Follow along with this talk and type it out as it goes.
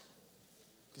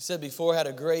I said before, had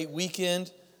a great weekend.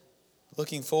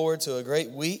 Looking forward to a great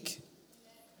week.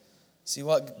 See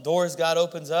what doors God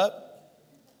opens up.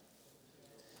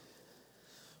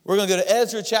 We're going to go to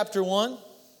Ezra chapter 1,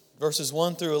 verses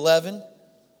 1 through 11.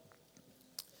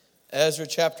 Ezra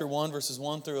chapter 1, verses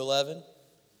 1 through 11.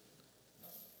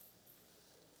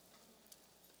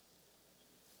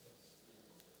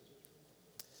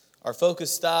 Our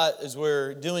focus thought as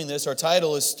we're doing this, our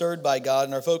title is Stirred by God,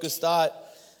 and our focus thought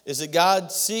is that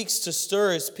God seeks to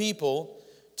stir His people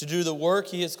to do the work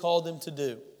He has called them to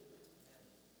do.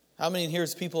 How many in here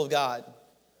is people of God?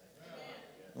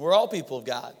 We're all people of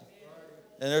God.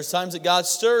 And there's times that God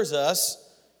stirs us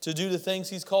to do the things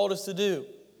He's called us to do.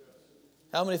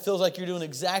 How many feels like you're doing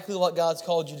exactly what God's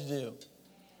called you to do?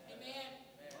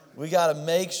 We got to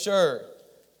make sure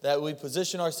that we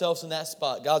position ourselves in that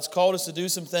spot. God's called us to do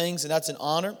some things, and that's an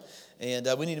honor. And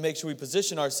we need to make sure we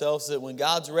position ourselves so that when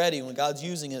God's ready, when God's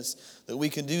using us, that we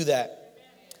can do that.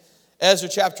 Ezra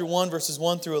chapter 1, verses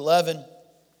 1 through 11.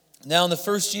 Now in the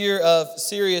first year of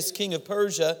Cyrus, king of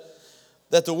Persia,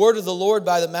 that the word of the Lord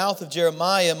by the mouth of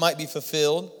Jeremiah might be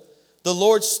fulfilled, the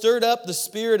Lord stirred up the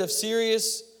spirit of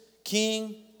Cyrus,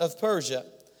 king of Persia,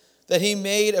 that he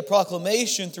made a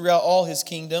proclamation throughout all his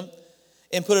kingdom,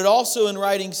 and put it also in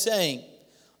writing, saying,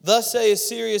 Thus saith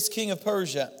Cyrus, king of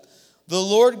Persia, the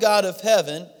Lord God of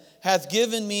heaven hath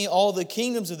given me all the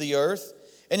kingdoms of the earth,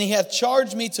 and He hath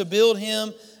charged me to build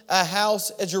Him a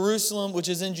house at Jerusalem, which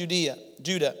is in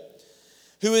Judah.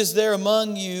 Who is there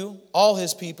among you, all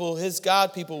His people, His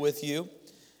God people with you?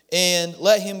 And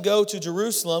let him go to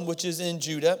Jerusalem, which is in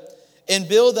Judah, and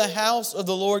build the house of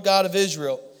the Lord God of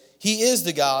Israel. He is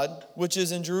the God which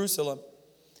is in Jerusalem.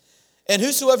 And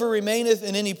whosoever remaineth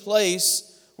in any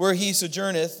place where he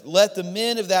sojourneth, let the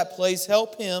men of that place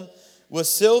help him with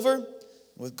silver,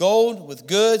 with gold, with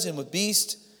goods, and with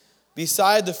beasts,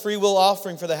 beside the freewill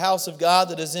offering for the house of God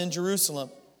that is in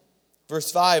Jerusalem. Verse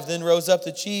 5, Then rose up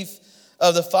the chief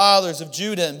of the fathers of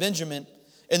Judah and Benjamin,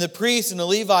 and the priests and the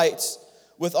Levites,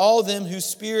 with all them whose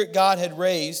spirit God had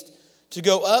raised, to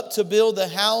go up to build the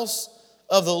house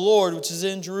of the Lord which is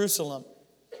in Jerusalem.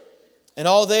 And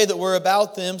all they that were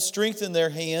about them strengthened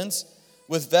their hands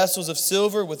with vessels of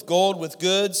silver, with gold, with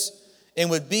goods, and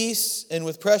with beasts, and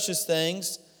with precious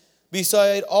things,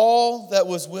 beside all that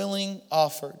was willing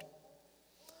offered.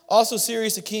 Also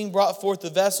Cyrus the king brought forth the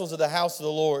vessels of the house of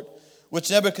the Lord, which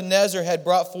Nebuchadnezzar had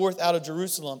brought forth out of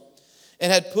Jerusalem,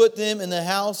 and had put them in the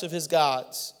house of his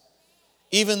gods.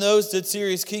 Even those did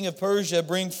Cyrus king of Persia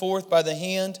bring forth by the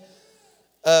hand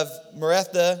of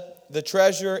Meretha the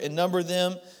treasurer, and number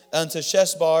them unto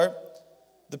Sheshbar,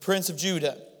 the prince of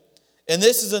Judah. And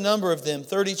this is the number of them,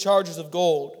 30 chargers of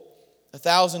gold,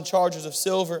 1,000 chargers of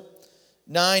silver,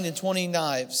 29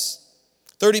 knives,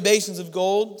 30 basins of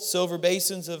gold, silver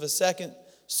basins of a second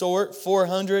sort,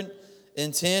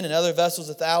 410, and other vessels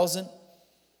 1,000.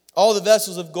 All the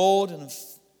vessels of gold and of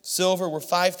silver were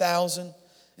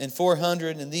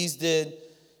 5,400, and these did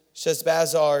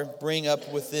Sheshbazzar bring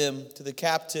up with them to the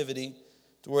captivity,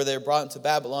 to where they were brought into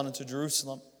Babylon and to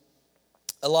Jerusalem.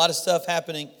 A lot of stuff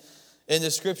happening in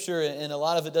the scripture, and a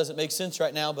lot of it doesn't make sense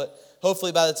right now, but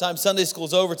hopefully by the time Sunday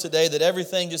school's over today, that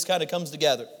everything just kind of comes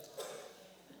together.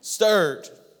 Stirred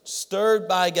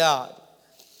by God.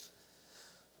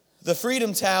 The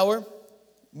Freedom Tower,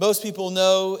 most people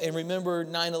know and remember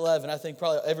 9/11. I think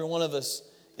probably every one of us,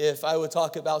 if I would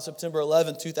talk about September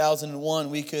 11, 2001,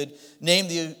 we could name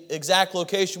the exact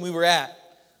location we were at.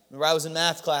 Remember, I was in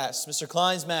math class, Mr.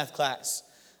 Klein's math class,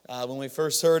 when we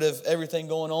first heard of everything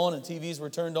going on and TVs were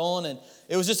turned on, and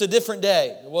it was just a different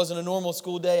day. It wasn't a normal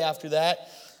school day after that.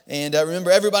 And I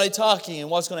remember everybody talking and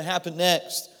what's going to happen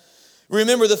next.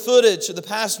 Remember the footage of the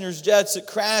passengers' jets that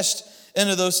crashed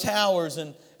into those towers,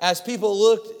 and as people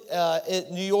looked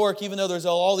at New York, even though there's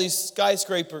all these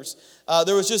skyscrapers,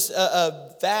 there was just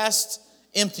a vast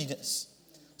emptiness.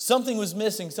 Something was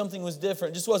missing. Something was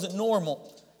different. It just wasn't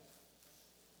normal.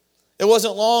 It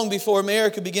wasn't long before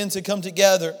America began to come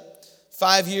together.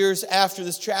 5 years after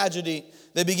this tragedy,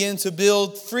 they began to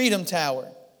build Freedom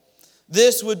Tower.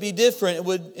 This would be different. It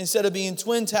would, instead of being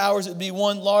twin towers, it would be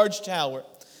one large tower.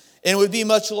 And it would be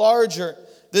much larger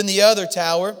than the other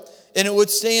tower. And it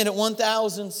would stand at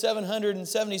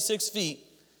 1,776 feet,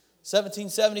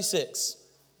 1776.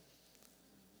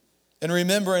 In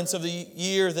remembrance of the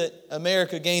year that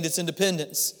America gained its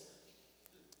independence.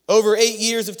 Over 8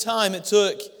 years of time it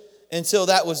took until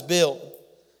that was built.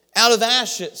 Out of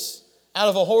ashes, out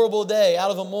of a horrible day,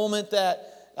 out of a moment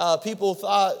that people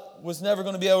thought was never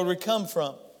going to be able to come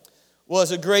from,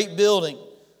 was a great building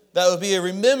that would be a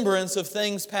remembrance of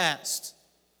things past,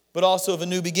 but also of a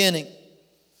new beginning.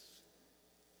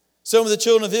 Some of the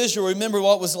children of Israel remember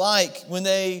what it was like when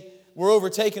they were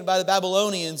overtaken by the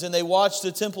Babylonians and they watched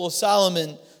the Temple of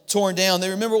Solomon torn down. They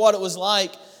remember what it was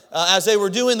like as they were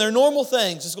doing their normal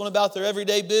things, just going about their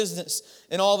everyday business,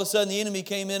 and all of a sudden the enemy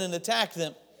came in and attacked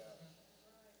them.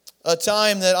 A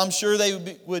time that I'm sure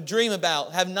they would dream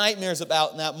about, have nightmares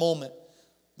about in that moment.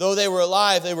 Though they were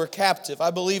alive, they were captive.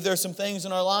 I believe there's some things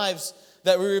in our lives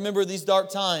that we remember these dark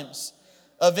times.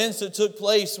 Events that took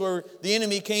place where the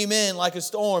enemy came in like a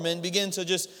storm and began to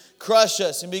just crush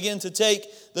us and begin to take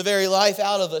the very life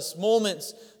out of us.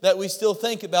 Moments that we still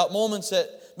think about, moments that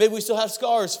maybe we still have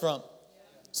scars from.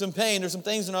 Some pain or some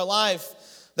things in our life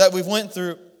that we've went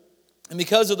through. And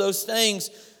because of those things,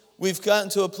 we've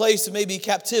gotten to a place of maybe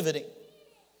captivity.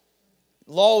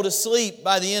 Lulled asleep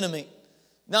by the enemy.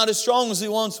 Not as strong as we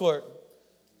once were.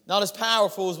 Not as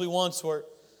powerful as we once were.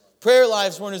 Prayer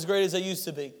lives weren't as great as they used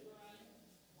to be.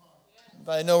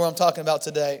 Everybody know what I'm talking about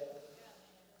today.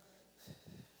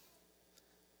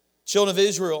 Children of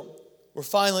Israel were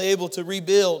finally able to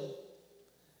rebuild.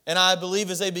 And I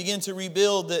believe as they begin to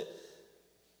rebuild that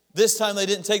this time they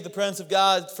didn't take the presence of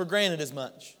God for granted as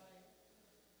much.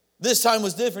 This time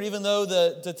was different, even though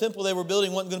the temple they were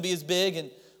building wasn't going to be as big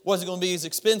and wasn't going to be as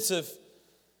expensive.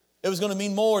 It was going to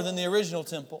mean more than the original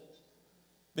temple.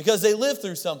 Because they lived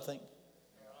through something.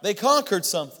 They conquered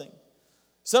something.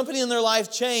 Something in their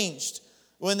life changed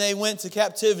when they went to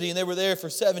captivity and they were there for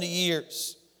 70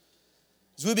 years.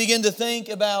 As we begin to think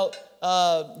about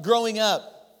growing up,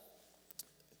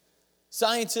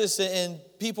 scientists and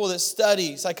people that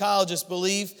study, psychologists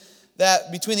believe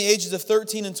that between the ages of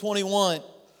 13 and 21,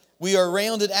 we are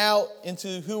rounded out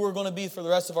into who we're going to be for the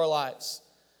rest of our lives.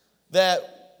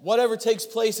 That whatever takes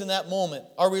place in that moment,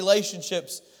 our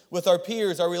relationships with our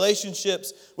peers, our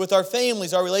relationships with our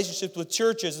families, our relationships with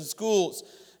churches and schools,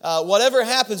 whatever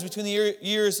happens between the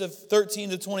years of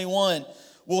 13 to 21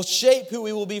 will shape who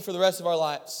we will be for the rest of our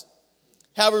lives.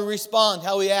 How we respond,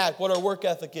 how we act, what our work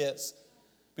ethic is.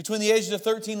 Between the ages of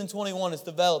 13 and 21, it's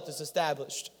developed, it's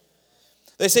established.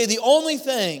 They say the only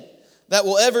thing that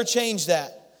will ever change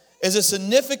that is a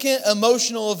significant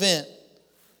emotional event.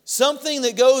 Something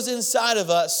that goes inside of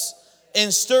us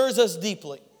and stirs us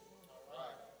deeply.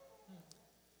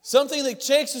 Something that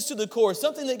shakes us to the core.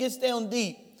 Something that gets down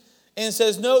deep and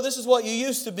says, no, this is what you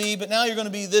used to be, but now you're going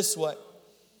to be this way.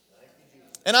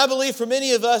 And I believe for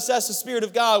many of us, that's the Spirit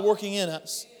of God working in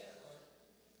us.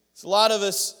 It's a lot of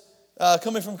us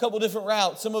coming from a couple different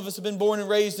routes. Some of us have been born and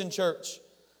raised in church.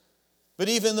 But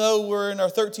even though we're in our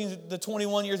 13 to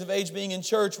 21 years of age being in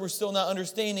church, we're still not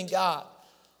understanding God.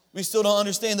 We still don't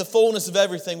understand the fullness of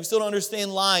everything. We still don't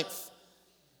understand life.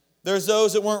 There's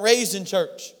those that weren't raised in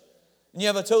church. And you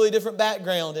have a totally different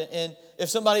background. And if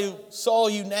somebody saw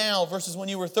you now versus when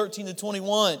you were 13 to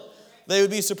 21, they would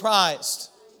be surprised.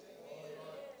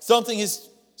 Something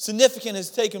significant has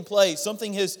taken place.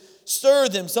 Something has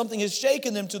stirred them. Something has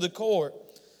shaken them to the core.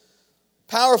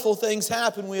 Powerful things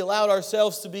happen. We allowed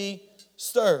ourselves to be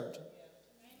stirred.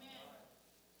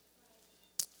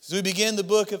 As we begin the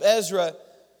book of Ezra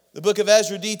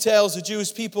details the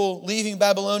Jewish people leaving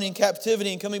Babylonian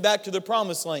captivity and coming back to their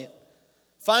promised land.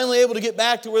 Finally able to get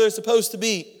back to where they're supposed to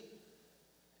be.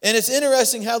 And it's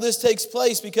interesting how this takes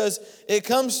place because it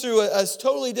comes through a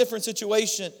totally different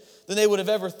situation than they would have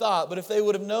ever thought. But if they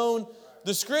would have known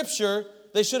the Scripture,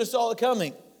 they should have saw it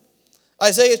coming.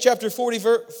 Isaiah chapter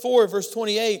 44, verse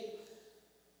 28,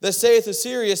 that saith to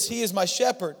Sirius, He is my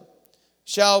shepherd,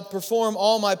 shall perform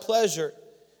all my pleasure,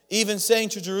 even saying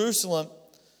to Jerusalem,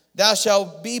 Thou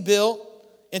shalt be built,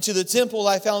 and to the temple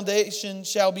thy foundation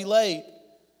shall be laid.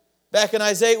 Back in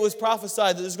Isaiah, it was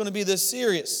prophesied that there's going to be this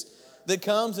Sirius that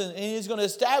comes and he's going to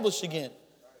establish again.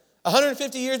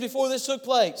 150 years before this took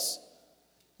place,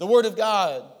 the Word of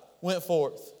God went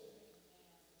forth.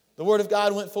 The Word of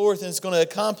God went forth and it's going to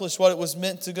accomplish what it was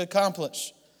meant to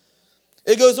accomplish.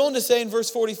 It goes on to say in verse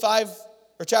 45,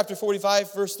 or chapter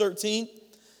 45, verse 13,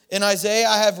 in Isaiah,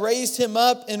 I have raised him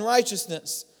up in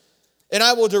righteousness, and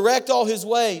I will direct all his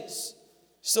ways.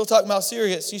 Still talking about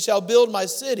Sirius. He shall build my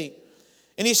city,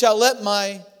 and he shall let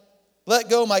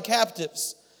go my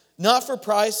captives, not for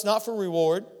price, not for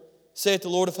reward, saith the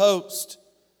Lord of hosts.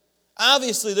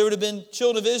 Obviously, there would have been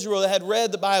children of Israel that had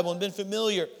read the Bible and been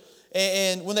familiar.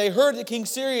 And when they heard that King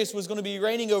Sirius was going to be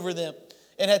reigning over them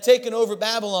and had taken over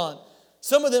Babylon,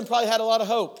 some of them probably had a lot of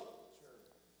hope.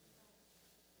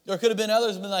 There could have been others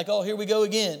who have been like, oh, here we go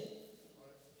again.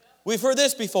 We've heard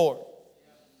this before.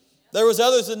 There was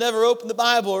others that never opened the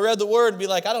Bible or read the Word and be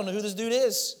like, I don't know who this dude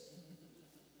is.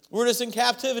 We're just in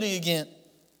captivity again.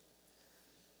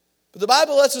 But the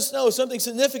Bible lets us know something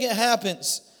significant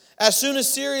happens as soon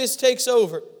as Sirius takes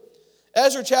over.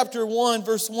 Ezra chapter 1,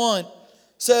 verse 1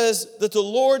 says that the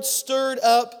Lord stirred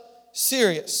up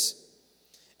Cyrus.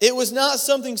 It was not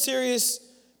something Cyrus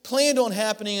planned on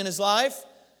happening in his life,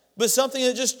 but something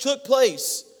that just took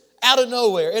place out of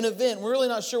nowhere, an event. We're really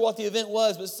not sure what the event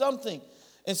was, but something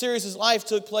in Cyrus' life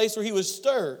took place where he was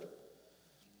stirred.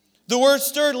 The word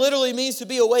stirred literally means to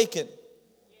be awakened.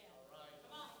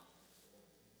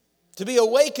 To be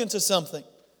awakened to something.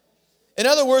 In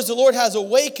other words, the Lord has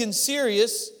awakened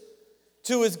Cyrus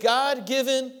to his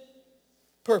God-given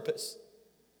purpose.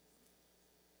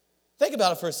 Think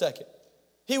about it for a second.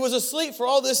 He was asleep for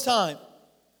all this time.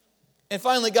 And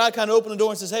finally, God kind of opened the door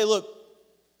and says, hey, look,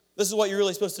 this is what you're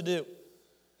really supposed to do.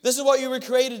 This is what you were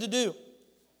created to do.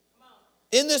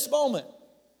 In this moment, it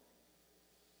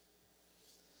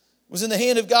was in the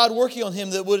hand of God working on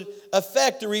him that would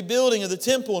affect the rebuilding of the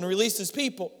temple and release his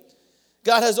people.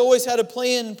 God has always had a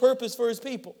plan and purpose for his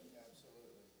people.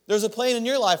 There's a plan in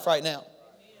your life right now.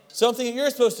 Something that you're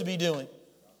supposed to be doing.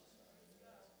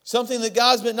 Something that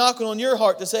God's been knocking on your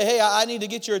heart to say, hey, I need to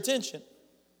get your attention.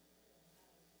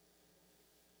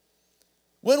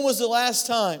 When was the last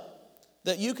time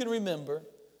that you can remember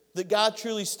that God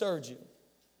truly stirred you? It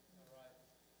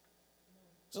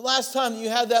was the last time that you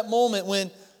had that moment when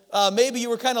maybe you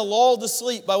were kind of lulled to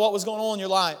sleep by what was going on in your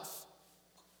life.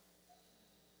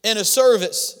 In a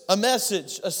service, a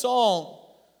message, a song,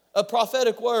 a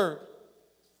prophetic word.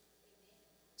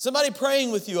 Somebody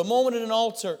praying with you, a moment at an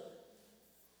altar,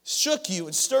 shook you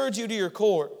and stirred you to your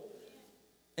core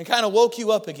and kind of woke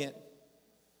you up again.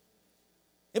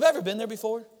 Have you ever been there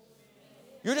before?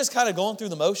 You're just kind of going through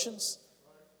the motions.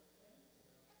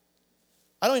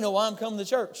 I don't even know why I'm coming to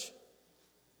church.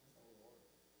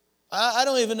 I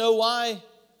don't even know why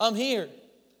I'm here.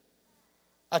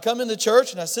 I come into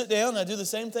church and I sit down and I do the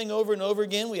same thing over and over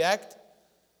again. We act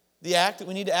the act that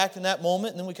we need to act in that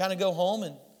moment, and then we kind of go home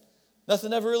and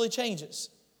nothing ever really changes.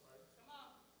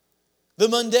 The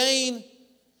mundane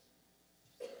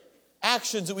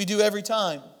actions that we do every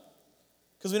time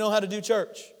because we know how to do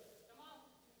church.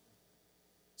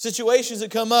 Situations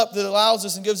that come up that allows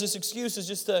us and gives us excuses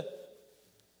just to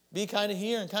be kind of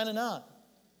here and kind of not.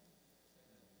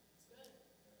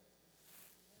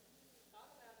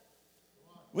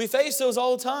 We face those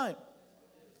all the time.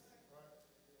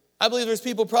 I believe there's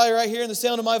people probably right here in the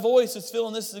sound of my voice that's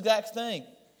feeling this exact thing.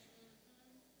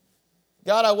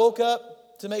 God, I woke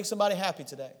up to make somebody happy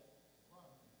today.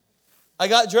 I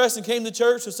got dressed and came to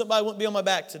church so somebody wouldn't be on my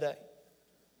back today.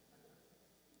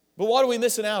 But what are we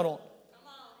missing out on?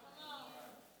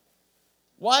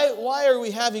 Why are we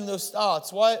having those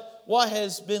thoughts? What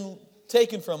has been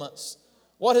taken from us?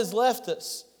 What has left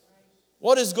us?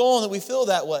 What is gone that we feel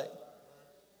that way?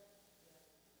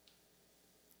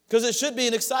 Because it should be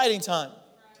an exciting time.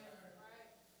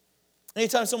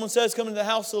 Anytime someone says come into the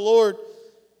house of the Lord,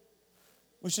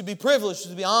 we should be privileged, we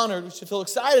should be honored, we should feel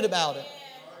excited about it.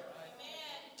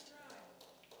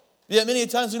 Yet many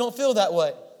times we don't feel that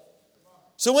way.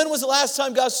 So when was the last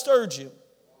time God stirred you?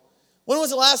 When was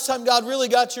the last time God really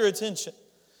got your attention?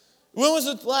 When was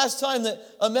the last time that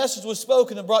a message was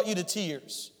spoken and brought you to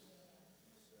tears?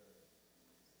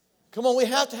 Come on, we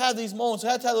have to have these moments. We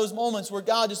have to have those moments where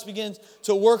God just begins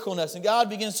to work on us and God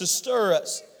begins to stir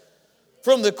us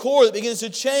from the core, that begins to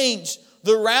change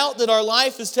the route that our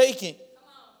life is taking.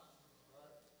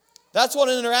 That's what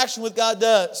an interaction with God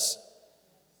does.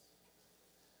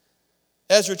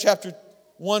 Ezra chapter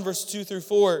 1 verse 2 through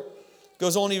 4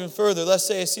 goes on even further. Thus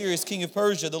saith Cyrus, king of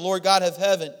Persia, the Lord God of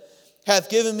heaven hath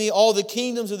given me all the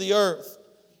kingdoms of the earth.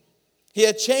 He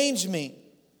hath changed me.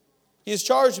 He has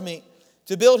charged me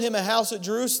to build him a house at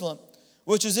Jerusalem,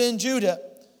 which is in Judah,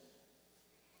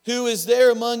 who is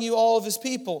there among you all of his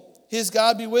people. His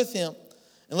God be with him.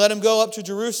 And let him go up to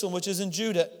Jerusalem, which is in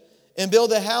Judah, and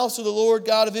build a house of the Lord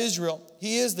God of Israel.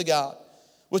 He is the God,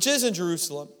 which is in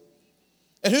Jerusalem.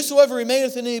 And whosoever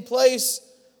remaineth in any place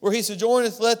where he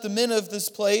sojourneth, let the men of this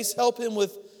place help him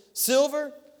with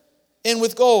silver and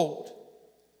with gold,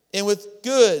 and with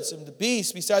goods and the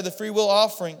beasts, beside the freewill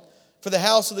offering for the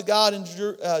house of the God in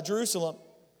Jerusalem.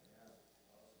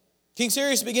 King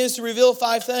Cyrus begins to reveal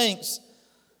 5 things.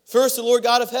 First, the Lord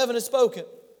God of heaven has spoken.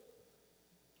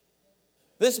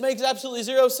 This makes absolutely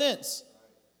zero sense.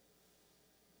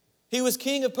 He was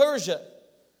king of Persia.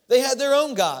 They had their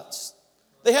own gods.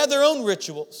 They had their own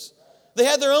rituals. They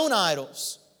had their own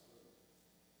idols.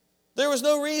 There was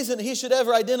no reason he should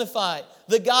ever identify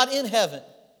the God in heaven.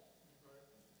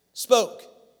 Spoke.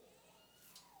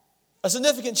 A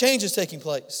significant change is taking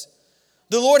place.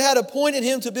 The Lord had appointed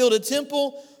him to build a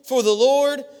temple for the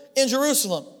Lord in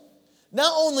Jerusalem.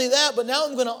 Not only that, but now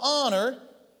I'm going to honor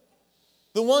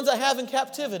the ones I have in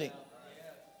captivity.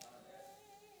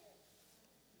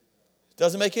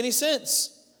 Doesn't make any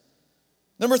sense.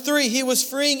 Number 3, he was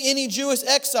freeing any Jewish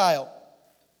exile.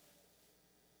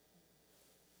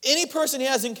 Any person he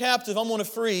has in captive, I'm going to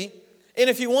free. And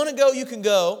if you want to go, you can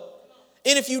go.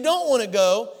 And if you don't want to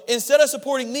go, instead of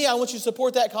supporting me, I want you to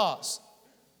support that cause.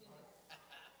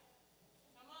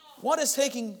 What is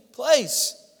taking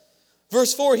place?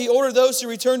 Verse 4, he ordered those to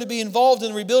return to be involved in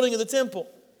the rebuilding of the temple.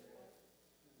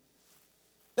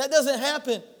 That doesn't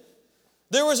happen.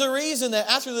 There was a reason that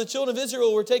after the children of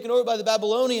Israel were taken over by the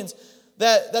Babylonians,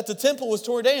 that the temple was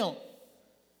torn down.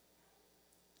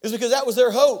 It's because that was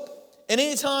their hope. And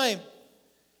any time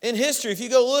in history, if you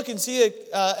go look and see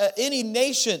any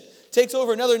nation takes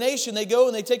over another nation, they go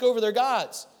and they take over their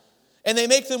gods. And they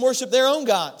make them worship their own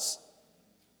gods.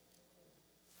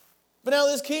 But now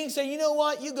this king said, you know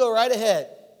what? You go right ahead.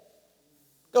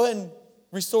 Go ahead and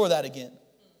restore that again.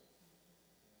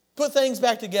 Put things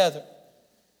back together.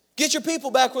 Get your people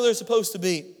back where they're supposed to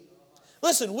be.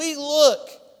 Listen, we look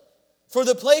for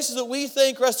the places that we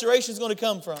think restoration is going to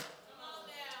come from.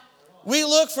 We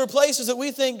look for places that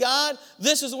we think, God,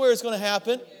 this is where it's going to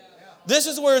happen. This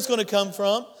is where it's going to come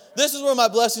from. This is where my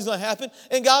blessing is going to happen.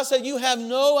 And God said, you have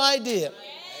no idea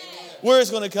where it's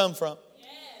going to come from.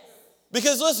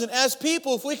 Because listen, as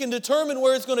people, if we can determine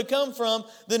where it's going to come from,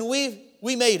 then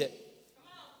we made it.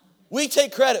 We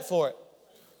take credit for it.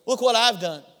 Look what I've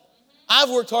done. I've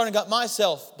worked hard and got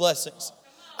myself blessings.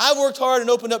 I've worked hard and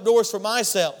opened up doors for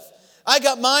myself. I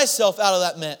got myself out of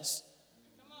that mess.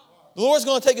 The Lord's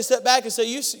going to take a step back and say,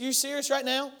 you serious right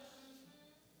now?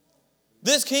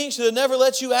 This king should have never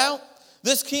let you out.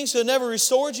 This king should have never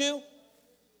restored you.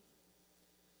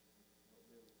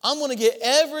 I'm going to get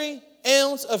every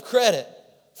ounce of credit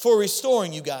for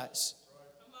restoring you guys.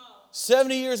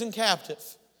 70 years in captive.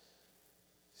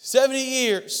 70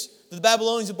 years that the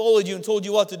Babylonians have bullied you and told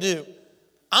you what to do.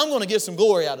 I'm going to get some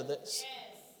glory out of this.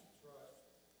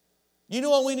 You know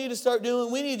what we need to start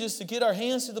doing? We need just to get our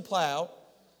hands to the plow,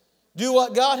 do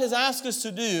what God has asked us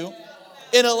to do,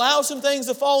 and allow some things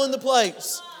to fall into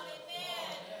place.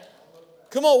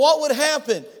 Come on, what would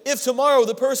happen if tomorrow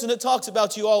the person that talks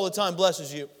about you all the time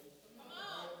blesses you?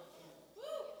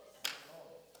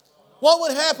 What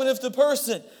would happen if the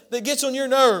person that gets on your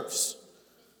nerves,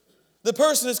 the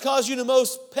person that's caused you the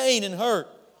most pain and hurt,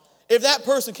 if that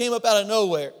person came up out of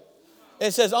nowhere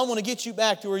and says, I'm going to get you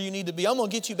back to where you need to be. I'm going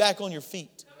to get you back on your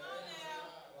feet.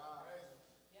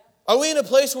 Are we in a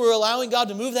place where we're allowing God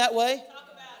to move that way?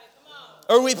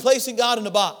 Or are we placing God in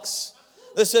a box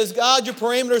that says, God, your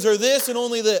parameters are this and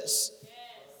only this?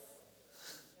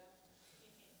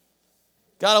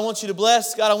 God, I want you to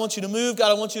bless. God, I want you to move.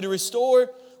 God, I want you to restore.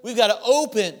 We've got to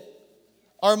open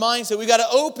our mindset. We've got to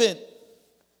open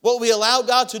what we allow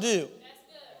God to do.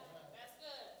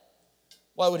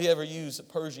 Why would he ever use a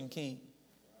Persian king?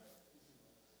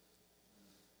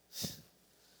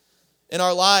 In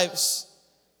our lives,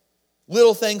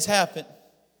 little things happen.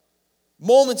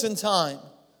 Moments in time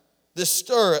that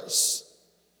stir us.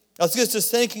 That gets us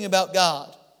thinking about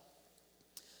God.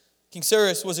 King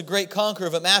Cyrus was a great conqueror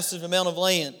of a massive amount of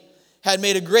land, had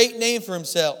made a great name for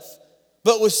himself,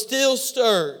 but was still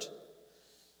stirred.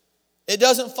 It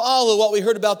doesn't follow what we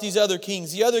heard about these other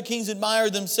kings. The other kings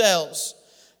admired themselves,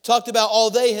 talked about all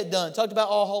they had done, talked about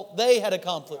all they had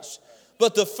accomplished.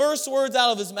 But the first words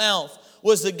out of his mouth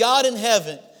was, the God in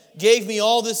heaven gave me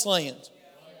all this land.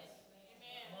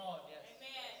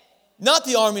 Not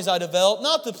the armies I developed,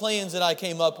 not the plans that I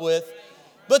came up with,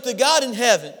 but the God in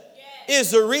heaven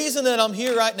is the reason that I'm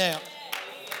here right now.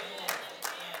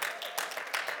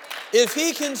 If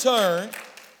he can turn,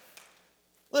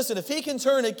 listen, if he can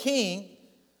turn a king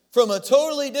from a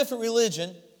totally different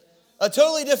religion, a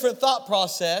totally different thought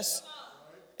process,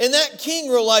 and that king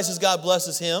realizes God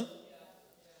blesses him,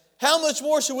 how much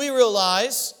more should we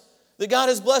realize that God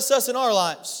has blessed us in our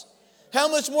lives? How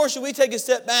much more should we take a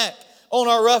step back on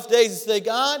our rough days and say,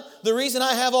 God, the reason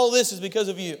I have all this is because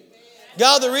of you.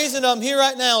 God, the reason I'm here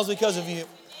right now is because of you.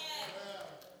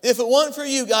 If it wasn't for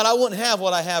you, God, I wouldn't have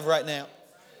what I have right now.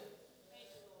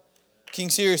 King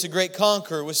Cyrus, a great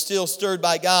conqueror, was still stirred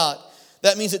by God.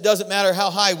 That means it doesn't matter how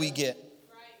high we get.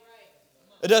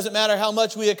 It doesn't matter how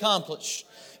much we accomplish.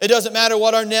 It doesn't matter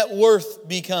what our net worth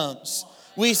becomes.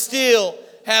 We still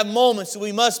have moments that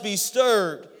we must be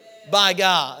stirred by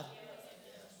God.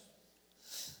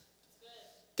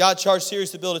 God charged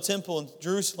Cyrus to build a temple in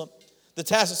Jerusalem. The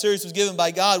task that Cyrus was given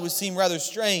by God would seem rather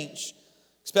strange,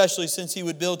 especially since he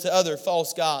would build to other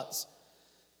false gods.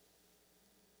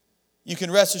 You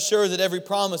can rest assured that every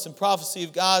promise and prophecy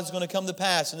of God is going to come to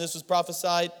pass, and this was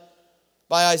prophesied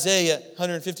by Isaiah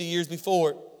 150 years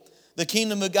before. The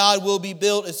kingdom of God will be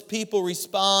built as people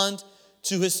respond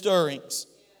to his stirrings.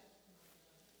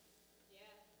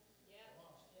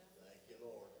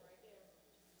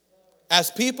 As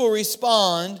people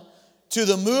respond to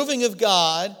the moving of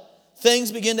God,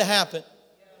 things begin to happen.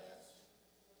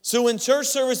 So when church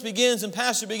service begins and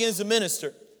pastor begins to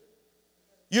minister,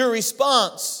 your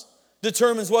response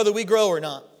determines whether we grow or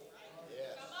not.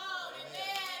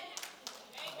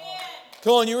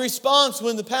 Come on, your response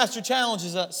when the pastor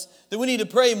challenges us that we need to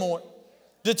pray more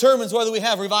determines whether we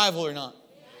have revival or not.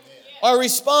 Our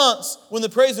response when the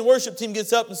praise and worship team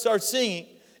gets up and starts singing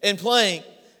and playing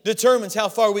determines how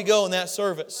far we go in that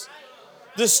service.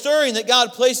 The stirring that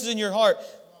God places in your heart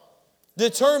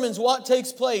determines what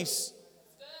takes place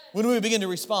when we begin to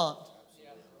respond.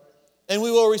 And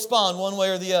we will respond one way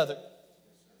or the other.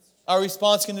 Our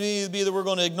response can either be that we're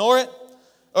going to ignore it,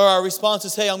 or our response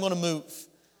is, hey, I'm going to move.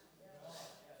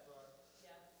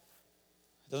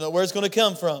 I don't know where it's going to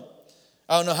come from.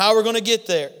 I don't know how we're going to get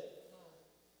there.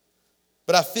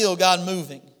 But I feel God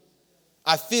moving.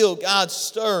 I feel God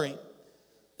stirring.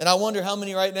 And I wonder how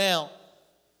many right now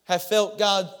have felt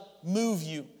God move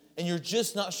you and you're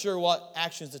just not sure what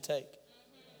actions to take.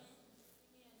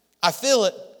 I feel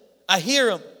it. I hear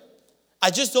Him.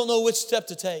 I just don't know which step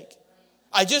to take.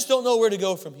 I just don't know where to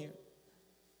go from here.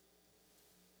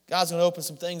 God's going to open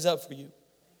some things up for you.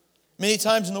 Many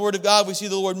times in the Word of God, we see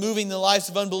the Lord moving the lives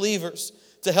of unbelievers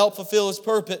to help fulfill His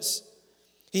purpose.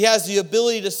 He has the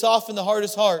ability to soften the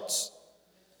hardest hearts.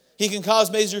 He can cause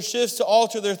major shifts to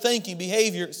alter their thinking,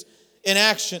 behaviors, and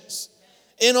actions.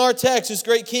 In our text, this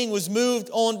great king was moved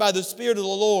on by the Spirit of the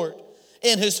Lord,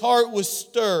 and his heart was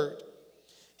stirred.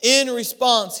 In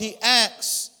response, he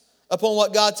acts upon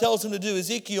what God tells him to do.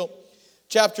 Ezekiel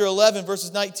chapter 11,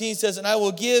 verses 19 says, "And I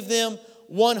will give them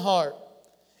one heart,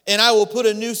 and I will put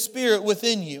a new spirit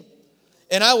within you.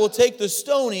 And I will take the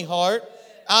stony heart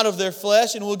out of their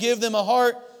flesh and will give them a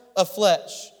heart of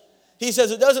flesh." He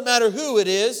says it doesn't matter who it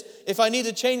is. If I need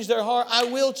to change their heart, I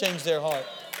will change their heart.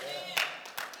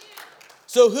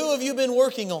 So who have you been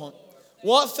working on?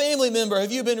 What family member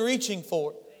have you been reaching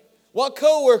for? What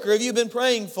coworker have you been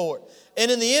praying for? And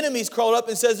then the enemy's crawled up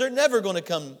and says they're never going to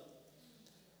come.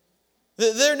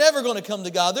 They're never going to come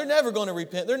to God. They're never going to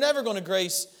repent. They're never going to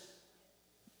grace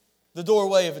the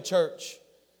doorway of a church.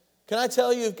 Can I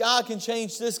tell you, if God can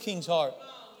change this king's heart,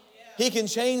 He can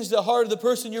change the heart of the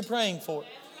person you're praying for.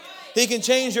 He can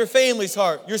change your family's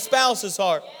heart, your spouse's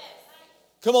heart.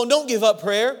 Come on, don't give up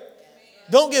prayer.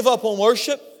 Don't give up on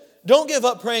worship. Don't give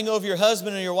up praying over your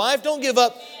husband and your wife. Don't give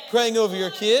up praying over your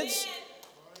kids.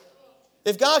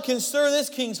 If God can stir this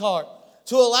king's heart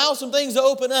to allow some things to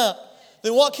open up,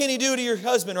 then what can He do to your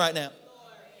husband right now?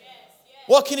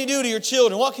 What can He do to your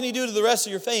children? What can He do to the rest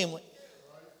of your family?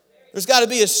 There's got to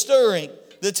be a stirring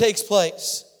that takes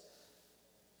place.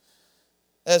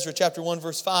 Ezra chapter 1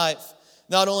 verse 5.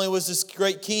 Not only was this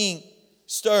great king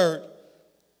stirred,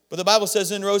 but the Bible says,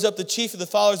 "Then rose up the chief of the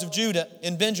fathers of Judah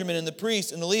and Benjamin and the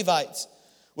priests and the Levites,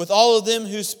 with all of them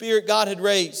whose spirit God had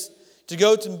raised, to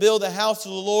go to build the house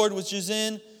of the Lord which is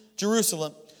in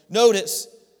Jerusalem." Notice,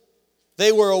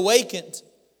 they were awakened.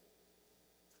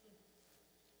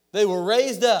 They were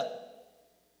raised up,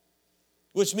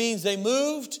 which means they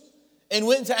moved and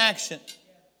went into action.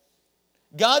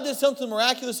 God did something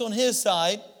miraculous on His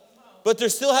side, but there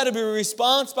still had to be a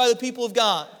response by the people of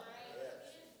God.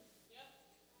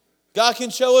 God can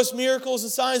show us miracles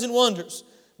and signs and wonders,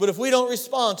 but if we don't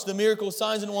respond to the miracles,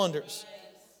 signs, and wonders,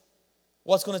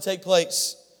 what's going to take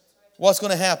place? What's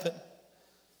going to happen?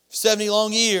 70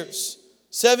 long years.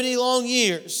 70 long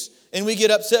years, and we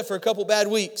get upset for a couple bad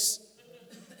weeks.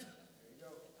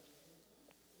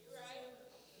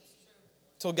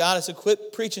 So God has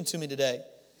quit preaching to me today.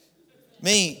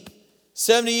 Me.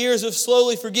 70 years of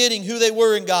slowly forgetting who they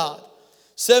were in God.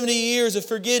 70 years of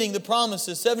forgetting the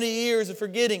promises. 70 years of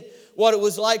forgetting what it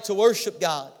was like to worship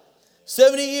God.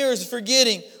 70 years of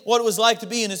forgetting what it was like to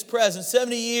be in His presence.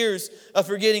 70 years of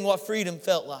forgetting what freedom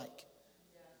felt like.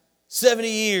 70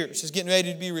 years is getting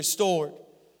ready to be restored.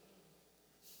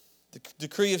 The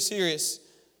decree of Cyrus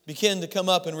began to come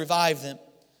up and revive them.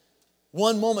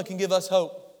 One moment can give us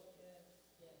hope.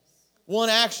 One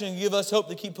action can give us hope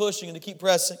to keep pushing and to keep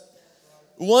pressing.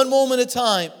 One moment at a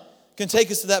time can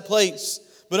take us to that place.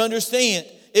 But understand,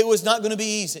 it was not going to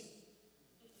be easy.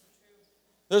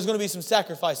 There's going to be some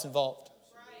sacrifice involved.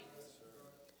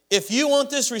 If you want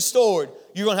this restored,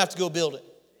 you're going to have to go build it.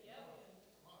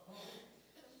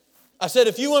 I said,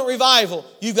 if you want revival,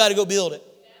 you've got to go build it.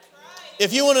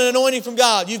 If you want an anointing from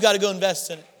God, you've got to go invest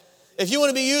in it. If you want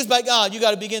to be used by God, you've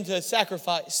got to begin to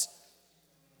sacrifice.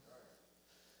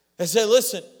 I said,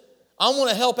 listen, I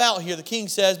want to help out here, the king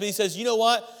says, but he says, you know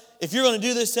what? If you're going to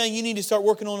do this thing, you need to start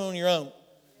working on your own.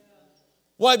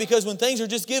 Why? Because when things are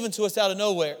just given to us out of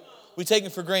nowhere, we take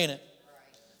them for granted.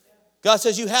 God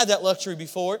says, you had that luxury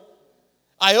before.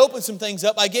 I opened some things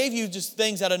up. I gave you just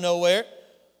things out of nowhere,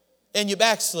 and you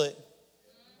backslid.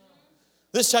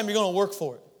 This time you're going to work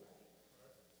for it.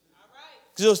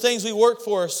 Because those things we work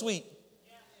for are sweet.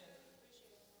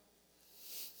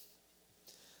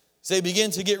 So they begin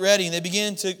to get ready, and they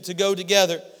begin to go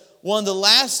together. One of the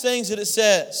last things that it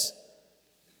says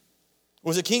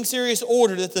was that King Cyrus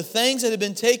ordered that the things that had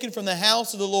been taken from the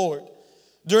house of the Lord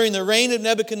during the reign of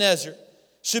Nebuchadnezzar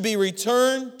should be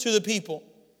returned to the people.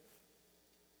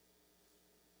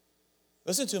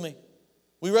 Listen to me.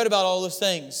 We read about all those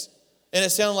things, and it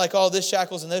sounded like all this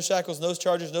shackles and those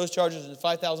charges, and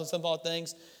 5,000 some odd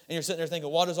things, and you're sitting there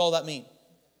thinking, what does all that mean?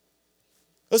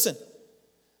 Listen,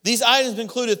 these items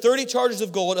included 30 chargers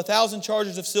of gold, 1,000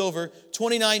 chargers of silver,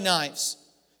 29 knives,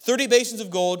 30 basins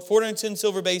of gold, 410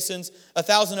 silver basins,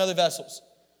 1,000 other vessels.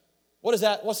 What is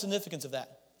that? What's the significance of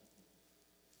that?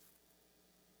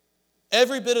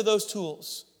 Every bit of those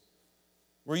tools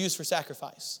were used for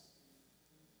sacrifice.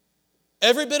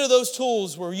 Every bit of those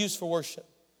tools were used for worship.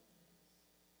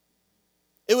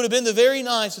 It would have been the very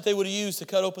knives that they would have used to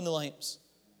cut open the lambs.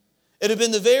 It would have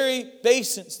been the very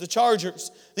basins, the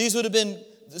chargers. These would have been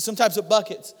some types of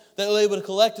buckets that they would have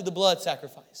collected the blood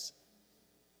sacrifice.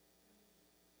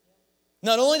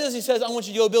 Not only does he say, I want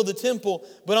you to go build the temple,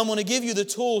 but I'm going to give you the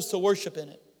tools to worship in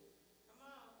it.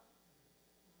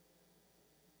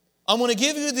 I'm going to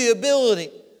give you the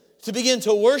ability to begin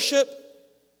to worship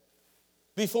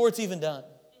before it's even done.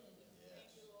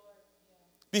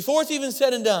 Before it's even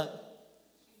said and done.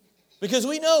 Because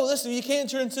we know, listen, you can't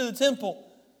turn into the temple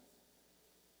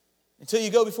until you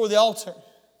go before the altar.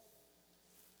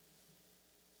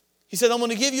 He said, I'm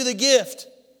going to give you the gift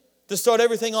to start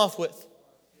everything off with.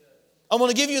 I'm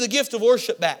going to give you the gift of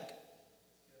worship back.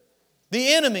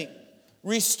 The enemy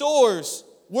restores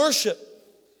worship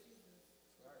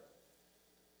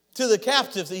to the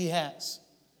captives that he has.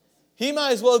 He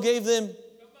might as well gave them,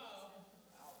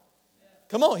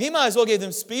 he might as well gave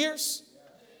them spears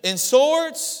and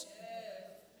swords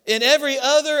and every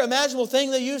other imaginable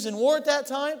thing they used in war at that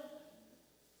time.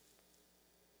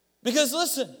 Because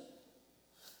listen,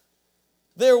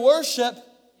 their worship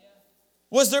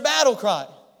was their battle cry.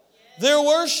 Their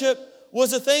worship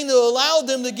was the thing that allowed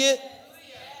them to get.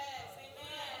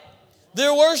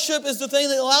 Their worship is the thing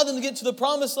that allowed them to get to the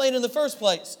promised land in the first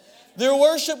place. Their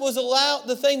worship was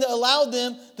the thing that allowed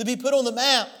them to be put on the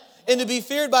map and to be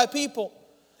feared by people.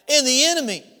 And the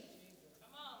enemy,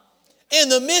 in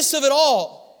the midst of it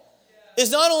all, is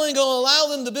not only going to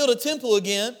allow them to build a temple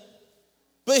again,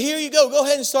 but here you go. Go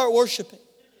ahead and start worshiping.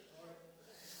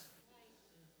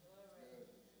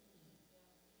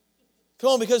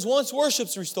 Come on, because once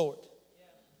worship's restored,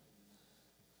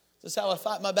 this is how I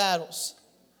fight my battles.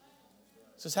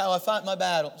 This is how I fight my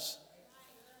battles.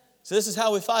 So this is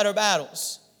how we fight our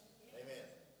battles. Amen.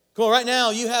 Come on, right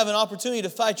now you have an opportunity to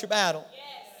fight your battle.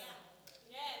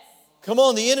 Yes. Come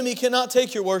on, the enemy cannot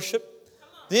take your worship.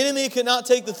 The enemy cannot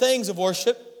take the things of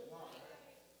worship.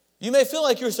 You may feel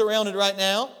like you're surrounded right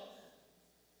now,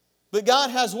 but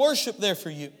God has worship there for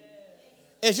you.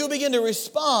 As you'll begin to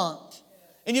respond,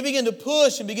 and you begin to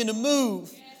push and begin to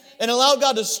move, and allow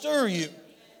God to stir you.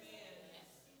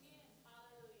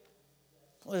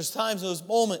 Well, there's times, those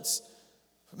moments,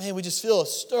 man, we just feel a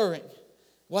stirring.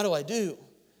 What do I do?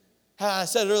 How I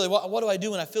said it earlier, what do I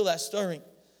do when I feel that stirring?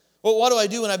 Well, what do I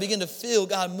do when I begin to feel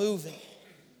God moving?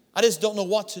 I just don't know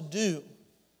what to do.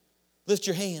 Lift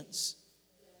your hands.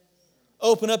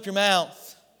 Open up your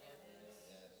mouth.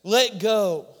 Let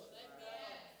go.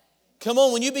 Come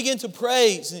on, when you begin to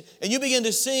praise and you begin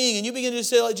to sing and you begin to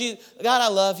say, like Jesus, God, I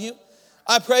love you.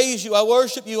 I praise you. I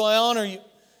worship you. I honor you.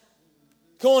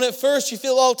 Come on, at first you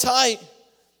feel all tight.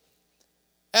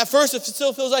 At first it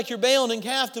still feels like you're bound and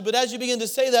captive, but as you begin to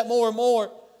say that more and more,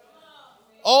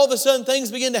 all of a sudden things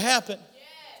begin to happen.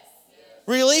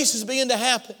 Releases begin to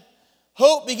happen.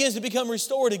 Hope begins to become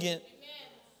restored again.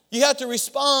 You have to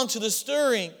respond to the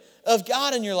stirring of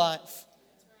God in your life.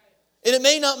 And it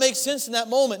may not make sense in that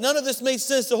moment. None of this made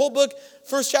sense. The whole book,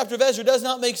 first chapter of Ezra, does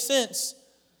not make sense.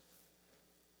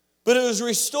 But it was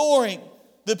restoring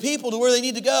the people to where they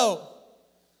need to go.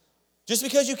 Just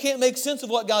because you can't make sense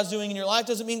of what God's doing in your life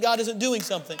doesn't mean God isn't doing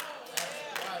something.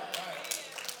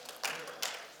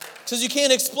 Because you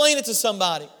can't explain it to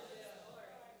somebody.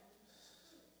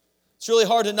 It's really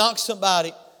hard to knock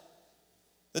somebody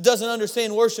that doesn't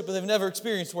understand worship but they've never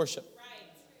experienced worship.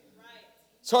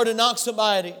 It's hard to knock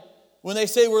somebody when they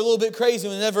say we're a little bit crazy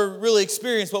and they never really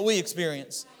experienced what we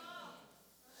experience.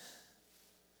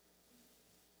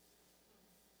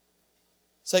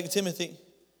 2 Timothy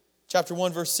chapter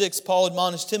 1 verse 6, Paul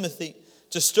admonished Timothy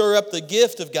to stir up the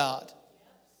gift of God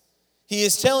He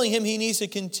is telling him he needs to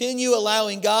continue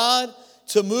allowing God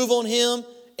to move on him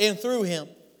and through him.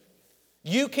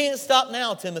 You can't stop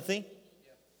now, Timothy.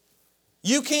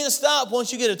 You can't stop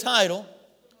once you get a title.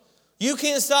 You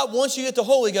can't stop once you get the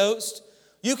Holy Ghost.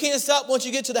 You can't stop once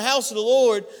you get to the house of the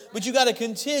Lord, but you got to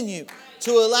continue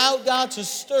to allow God to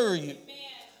stir you.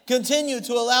 Continue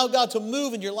to allow God to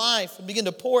move in your life and begin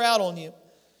to pour out on you.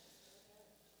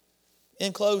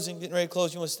 In closing, getting ready to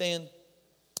close, you want to stand?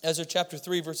 Ezra chapter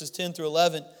 3, verses 10 through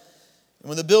 11. And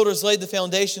when the builders laid the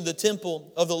foundation of the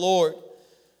temple of the Lord,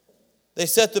 they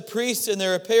set the priests in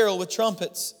their apparel with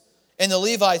trumpets, and the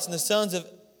Levites and the sons of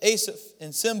Asaph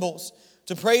and cymbals,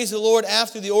 to praise the Lord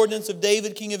after the ordinance of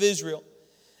David, king of Israel.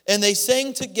 And they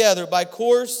sang together by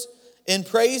course in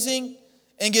praising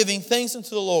and giving thanks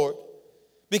unto the Lord,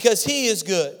 because he is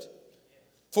good.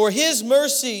 For his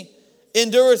mercy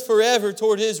endureth forever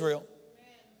toward Israel.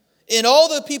 And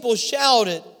all the people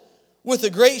shouted with a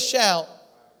great shout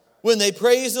when they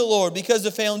praised the Lord, because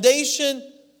the foundation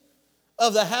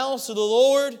of the house of the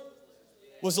Lord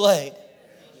was laid.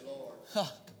 Huh.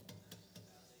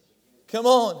 Come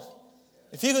on.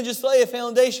 If you can just lay a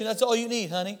foundation, that's all you need,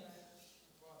 honey.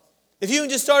 If you can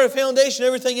just start a foundation,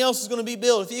 everything else is going to be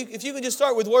built. If you can just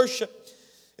start with worship,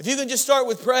 if you can just start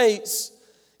with praise,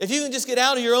 if you can just get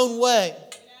out of your own way,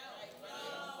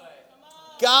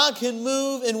 God can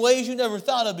move in ways you never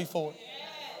thought of before.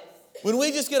 When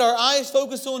we just get our eyes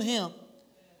focused on him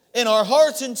and our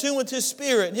hearts in tune with his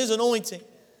Spirit and his anointing,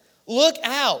 look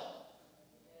out.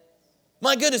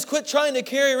 My goodness, quit trying to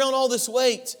carry around all this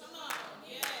weight.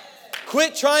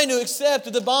 Quit trying to accept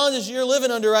that the bondage you're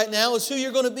living under right now is who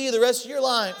you're going to be the rest of your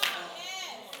life.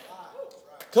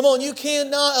 Come on, you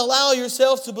cannot allow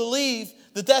yourself to believe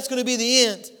that that's going to be the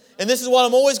end. And this is what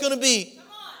I'm always going to be.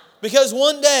 Because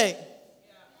one day,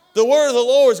 the word of the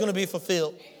Lord is going to be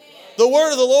fulfilled. The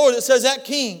word of the Lord that says that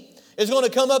king is going to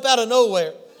come up out of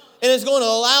nowhere. And it's going to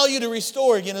allow you to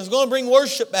restore again. It's going to bring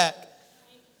worship back.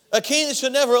 A king that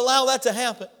should never allow that to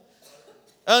happen.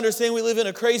 I understand we live in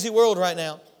a crazy world right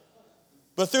now.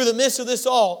 But through the midst of this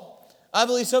all, I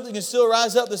believe something can still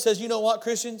rise up that says, you know what,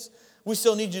 Christians? We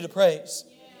still need you to praise.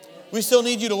 We still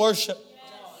need you to worship.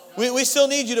 We still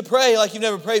need you to pray like you've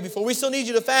never prayed before. We still need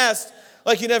you to fast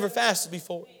like you never fasted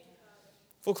before.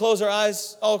 If we'll close our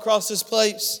eyes all across this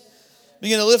place,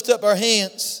 begin to lift up our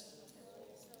hands.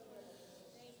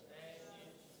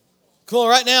 Come on,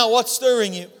 right now, what's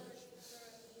stirring you?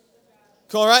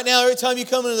 Come on, right now, every time you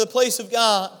come into the place of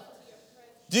God,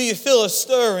 do you feel a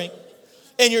stirring?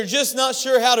 And you're just not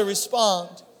sure how to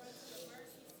respond.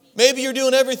 Maybe you're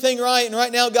doing everything right, and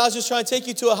right now God's just trying to take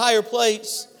you to a higher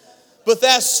place. But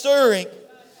that stirring,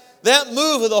 that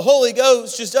move of the Holy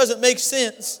Ghost just doesn't make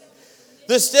sense.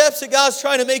 The steps that God's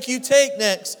trying to make you take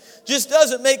next just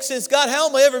doesn't make sense. God, how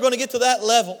am I ever going to get to that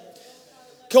level?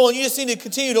 Come on, you just need to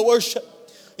continue to worship.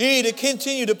 You need to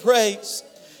continue to praise.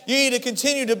 You need to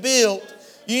continue to build.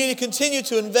 You need to continue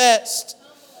to invest.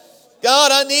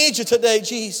 God, I need you today,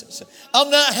 Jesus.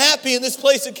 I'm not happy in this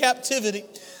place of captivity.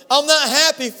 I'm not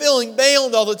happy feeling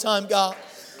bound all the time, God.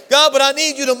 God, but I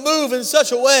need you to move in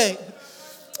such a way.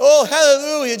 Oh,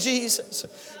 hallelujah, Jesus.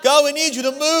 God, we need you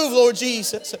to move, Lord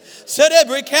Jesus. Set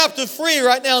every captive free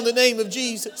right now in the name of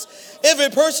Jesus. Every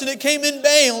person that came in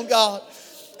bound, God.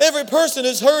 Every person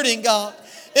is hurting, God.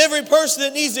 Every person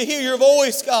that needs to hear your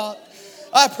voice, God.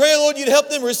 I pray, Lord, you'd help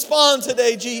them respond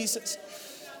today, Jesus.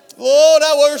 Lord,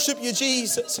 I worship you,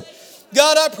 Jesus.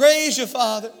 God, I praise you,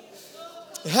 Father.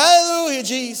 Hallelujah,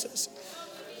 Jesus.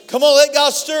 Come on, let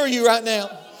God stir you right now.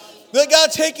 Let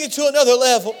God take you to another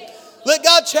level. Let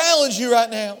God challenge you right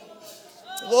now.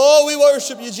 Lord, we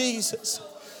worship you, Jesus.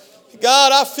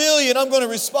 God, I feel you and I'm going to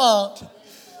respond.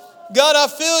 God, I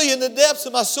feel you in the depths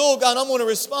of my soul, God, and I'm going to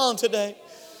respond today.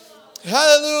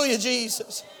 Hallelujah,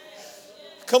 Jesus.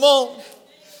 Come on.